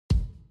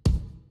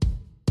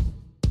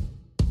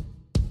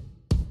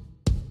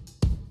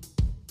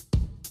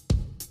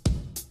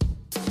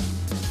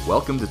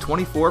Welcome to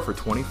 24 for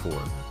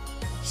 24.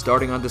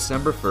 Starting on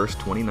December 1st,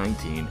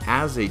 2019,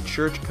 as a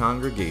church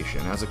congregation,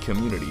 as a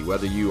community,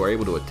 whether you are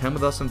able to attend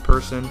with us in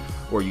person,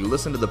 or you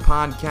listen to the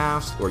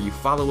podcast, or you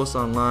follow us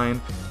online,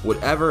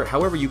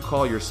 however you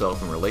call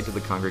yourself and relate to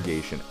the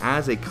congregation,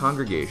 as a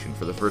congregation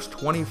for the first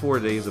 24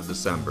 days of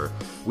December,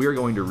 we are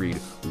going to read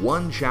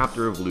one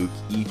chapter of Luke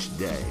each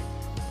day.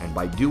 And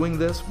by doing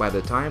this, by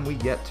the time we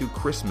get to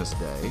Christmas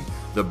Day,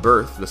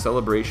 the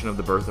celebration of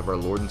the birth of our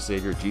Lord and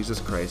Savior Jesus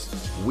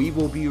Christ, we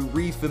will be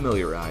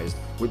refamiliarized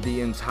with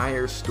the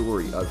entire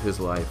story of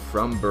his life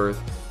from birth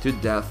to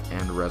death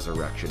and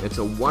resurrection. It's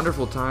a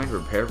wonderful time to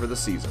prepare for the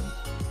season.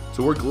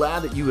 So we're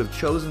glad that you have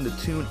chosen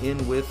to tune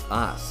in with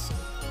us.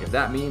 If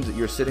that means that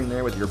you're sitting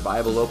there with your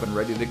Bible open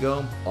ready to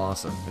go,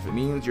 awesome. If it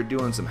means you're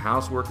doing some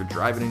housework or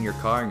driving in your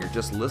car and you're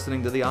just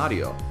listening to the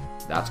audio,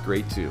 that's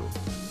great too.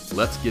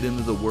 Let's get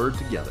into the Word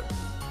together.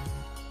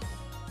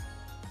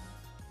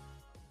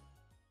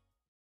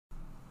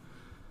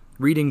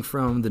 Reading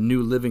from the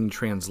New Living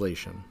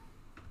Translation,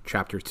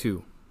 Chapter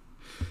 2.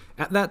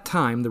 At that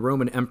time, the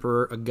Roman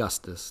Emperor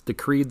Augustus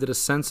decreed that a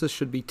census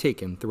should be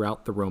taken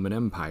throughout the Roman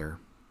Empire.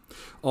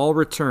 All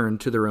returned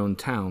to their own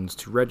towns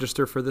to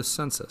register for this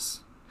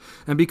census.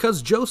 And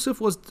because Joseph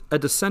was a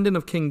descendant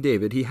of King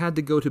David, he had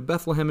to go to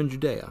Bethlehem in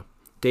Judea,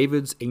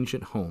 David's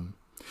ancient home.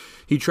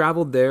 He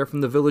traveled there from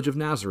the village of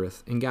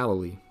Nazareth in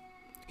Galilee.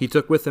 He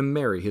took with him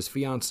Mary, his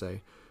fiancée,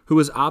 who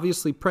was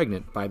obviously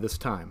pregnant by this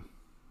time.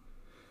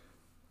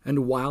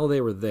 And while they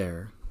were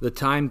there, the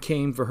time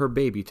came for her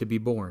baby to be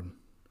born.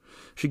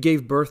 She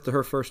gave birth to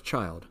her first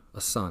child, a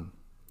son.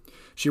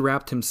 She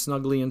wrapped him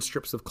snugly in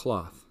strips of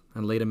cloth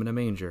and laid him in a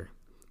manger,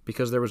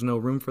 because there was no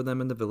room for them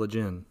in the village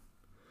inn.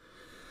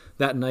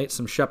 That night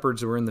some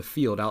shepherds were in the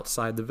field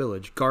outside the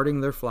village,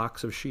 guarding their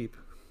flocks of sheep.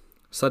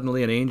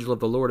 Suddenly an angel of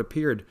the Lord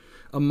appeared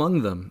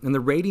among them, and the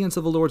radiance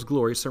of the Lord's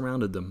glory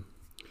surrounded them.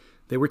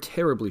 They were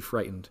terribly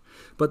frightened,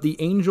 but the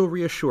angel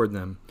reassured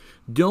them.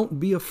 "Don't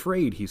be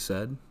afraid," he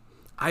said.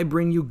 "I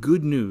bring you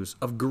good news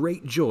of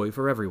great joy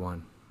for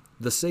everyone.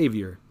 The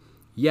Savior,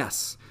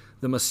 yes,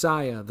 the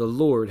Messiah, the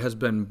Lord, has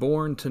been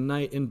born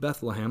tonight in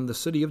Bethlehem, the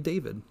city of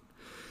David.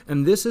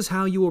 And this is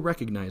how you will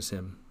recognize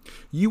him.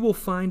 You will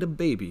find a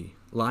baby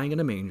lying in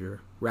a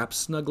manger, wrapped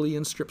snugly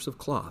in strips of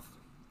cloth."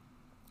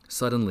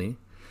 Suddenly,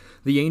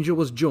 the angel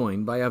was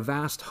joined by a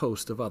vast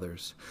host of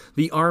others,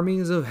 the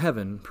armies of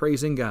heaven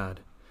praising God.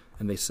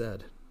 And they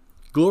said,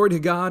 "Glory to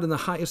God in the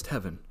highest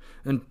heaven,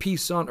 and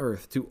peace on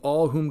earth to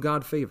all whom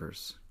God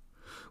favors."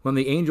 When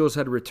the angels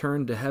had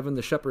returned to heaven,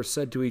 the shepherds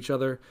said to each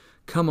other,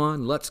 "Come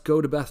on, let's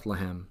go to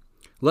Bethlehem.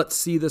 Let's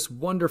see this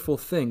wonderful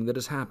thing that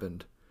has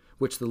happened,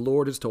 which the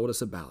Lord has told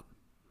us about."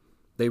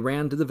 They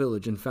ran to the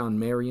village and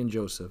found Mary and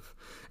Joseph,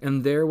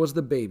 and there was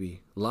the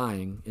baby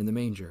lying in the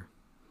manger.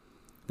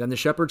 Then the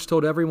shepherds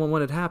told everyone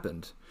what had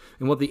happened,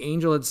 and what the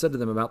angel had said to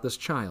them about this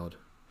child.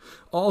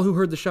 All who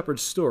heard the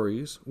shepherds'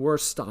 stories were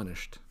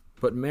astonished,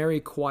 but Mary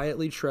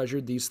quietly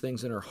treasured these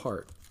things in her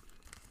heart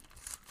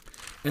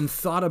and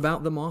thought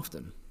about them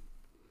often.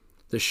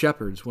 The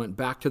shepherds went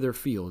back to their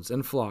fields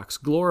and flocks,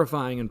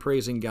 glorifying and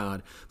praising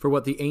God for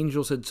what the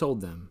angels had told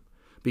them,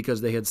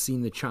 because they had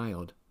seen the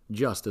child,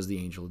 just as the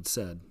angel had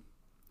said.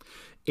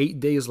 8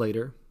 days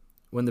later,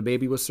 when the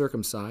baby was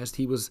circumcised,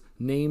 he was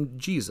named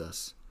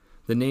Jesus,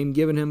 the name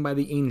given him by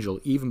the angel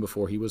even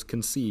before he was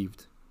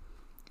conceived.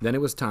 Then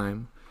it was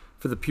time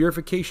for the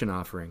purification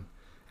offering,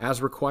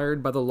 as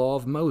required by the law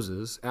of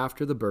Moses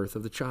after the birth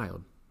of the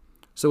child.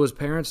 So his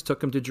parents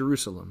took him to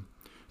Jerusalem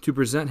to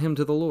present him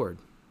to the Lord.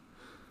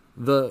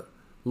 The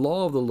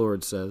law of the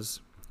Lord says,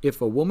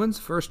 if a woman's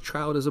first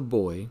child is a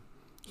boy,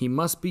 he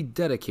must be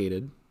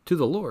dedicated to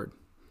the Lord.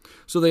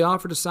 So they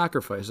offered a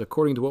sacrifice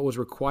according to what was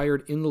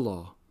required in the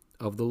law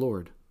of the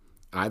Lord,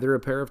 either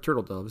a pair of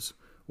turtle doves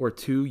or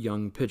 2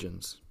 young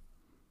pigeons.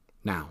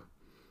 Now,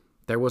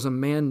 there was a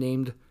man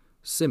named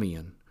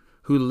Simeon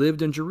who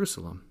lived in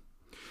Jerusalem.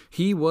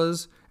 He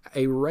was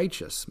a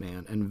righteous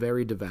man and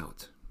very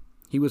devout.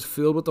 He was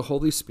filled with the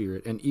Holy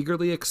Spirit and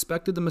eagerly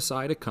expected the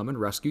Messiah to come and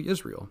rescue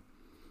Israel.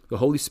 The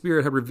Holy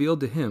Spirit had revealed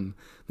to him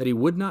that he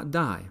would not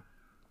die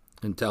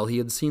until he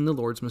had seen the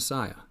Lord's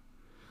Messiah.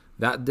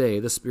 That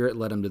day the Spirit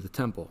led him to the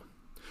temple.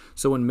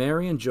 So when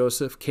Mary and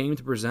Joseph came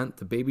to present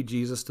the baby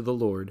Jesus to the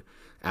Lord,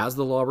 as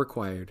the law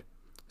required,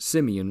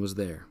 Simeon was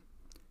there.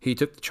 He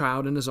took the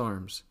child in his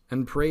arms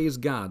and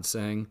praised God,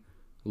 saying,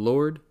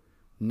 "Lord,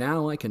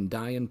 now I can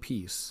die in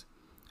peace.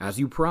 As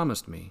you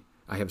promised me,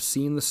 I have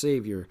seen the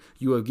Savior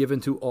you have given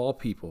to all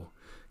people.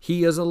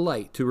 He is a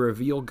light to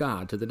reveal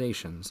God to the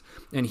nations,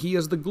 and he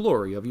is the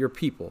glory of your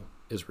people,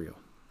 Israel."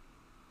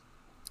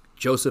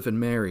 Joseph and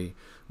Mary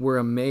were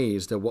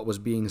amazed at what was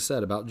being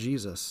said about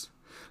Jesus.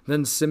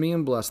 Then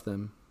Simeon blessed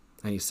them,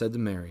 and he said to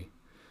Mary,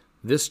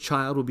 "This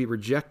child will be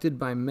rejected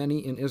by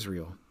many in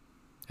Israel,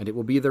 and it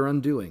will be their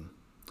undoing.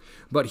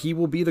 But he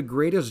will be the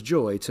greatest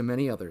joy to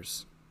many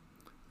others.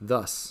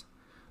 Thus,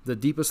 the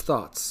deepest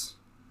thoughts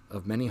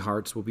of many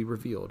hearts will be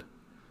revealed,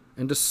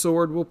 and a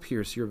sword will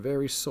pierce your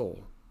very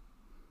soul."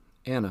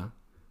 Anna,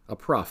 a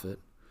prophet,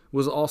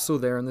 was also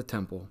there in the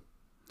temple.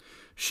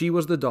 She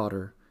was the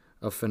daughter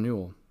of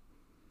Phanuel,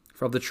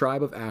 from the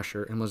tribe of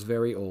Asher, and was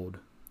very old.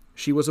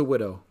 She was a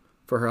widow,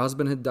 for her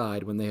husband had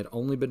died when they had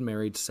only been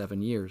married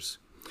 7 years.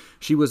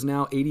 She was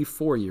now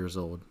 84 years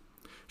old.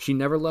 She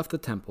never left the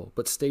temple,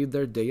 but stayed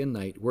there day and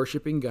night,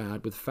 worshiping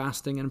God with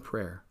fasting and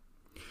prayer.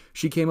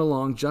 She came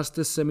along just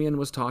as Simeon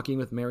was talking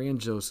with Mary and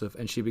Joseph,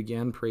 and she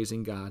began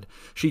praising God.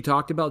 She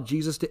talked about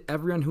Jesus to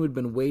everyone who had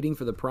been waiting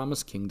for the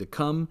promised king to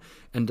come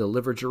and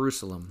deliver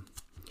Jerusalem.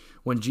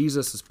 When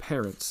Jesus'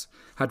 parents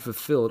had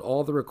fulfilled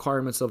all the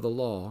requirements of the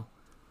law,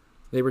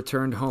 they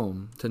returned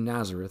home to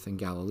Nazareth in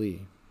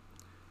Galilee.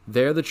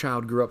 There the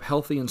child grew up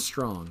healthy and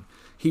strong.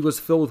 He was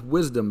filled with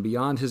wisdom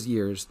beyond his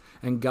years,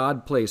 and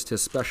God placed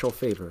his special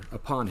favor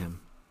upon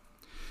him.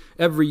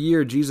 Every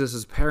year,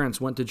 Jesus'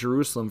 parents went to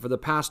Jerusalem for the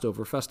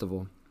Passover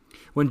festival.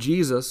 When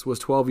Jesus was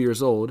 12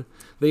 years old,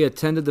 they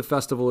attended the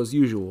festival as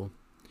usual.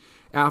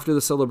 After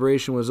the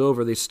celebration was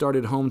over, they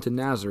started home to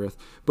Nazareth,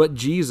 but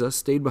Jesus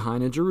stayed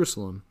behind in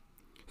Jerusalem.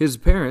 His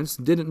parents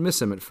didn't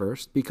miss him at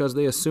first because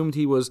they assumed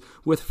he was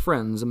with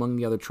friends among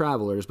the other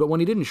travelers, but when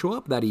he didn't show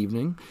up that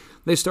evening,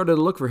 they started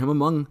to look for him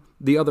among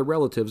the other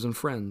relatives and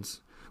friends.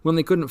 When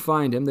they couldn't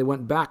find him, they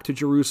went back to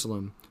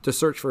Jerusalem to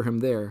search for him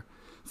there.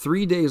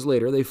 3 days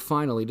later, they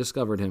finally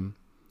discovered him.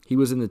 He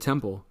was in the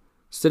temple,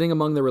 sitting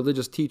among the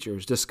religious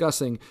teachers,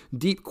 discussing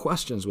deep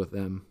questions with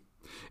them.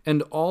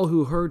 And all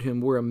who heard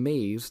him were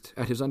amazed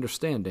at his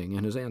understanding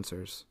and his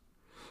answers.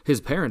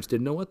 His parents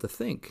didn't know what to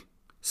think.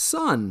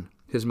 "Son,"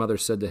 his mother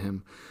said to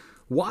him,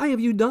 "why have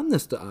you done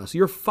this to us?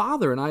 Your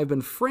father and I have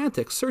been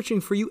frantic, searching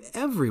for you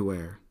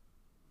everywhere."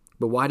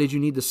 "But why did you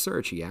need to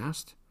search?" he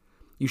asked.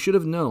 "You should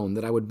have known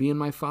that I would be in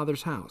my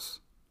Father's house."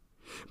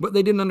 But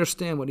they didn't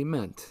understand what he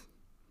meant.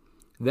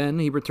 Then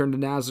he returned to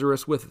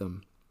Nazareth with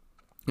them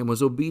and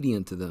was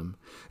obedient to them,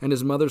 and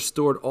his mother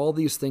stored all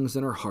these things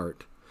in her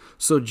heart.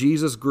 So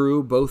Jesus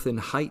grew both in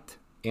height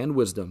and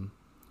wisdom,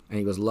 and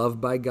he was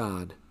loved by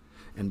God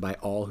and by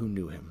all who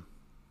knew him.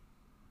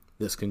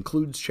 This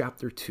concludes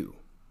chapter 2.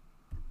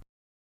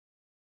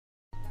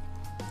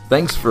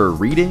 Thanks for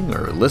reading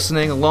or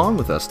listening along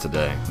with us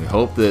today. We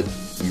hope that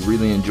you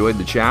really enjoyed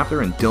the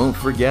chapter, and don't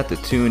forget to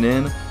tune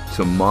in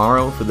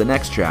tomorrow for the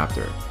next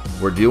chapter.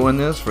 We're doing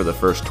this for the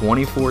first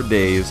 24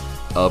 days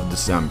of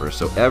December,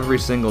 so every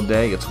single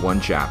day it's one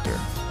chapter.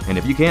 And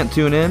if you can't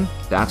tune in,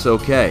 that's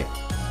okay,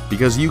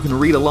 because you can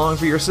read along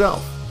for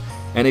yourself.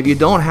 And if you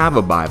don't have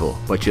a Bible,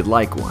 but you'd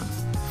like one,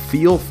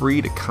 feel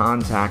free to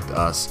contact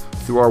us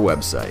through our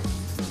website,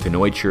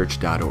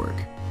 conoychurch.org.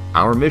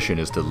 Our mission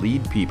is to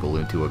lead people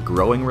into a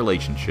growing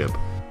relationship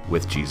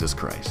with Jesus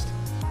Christ.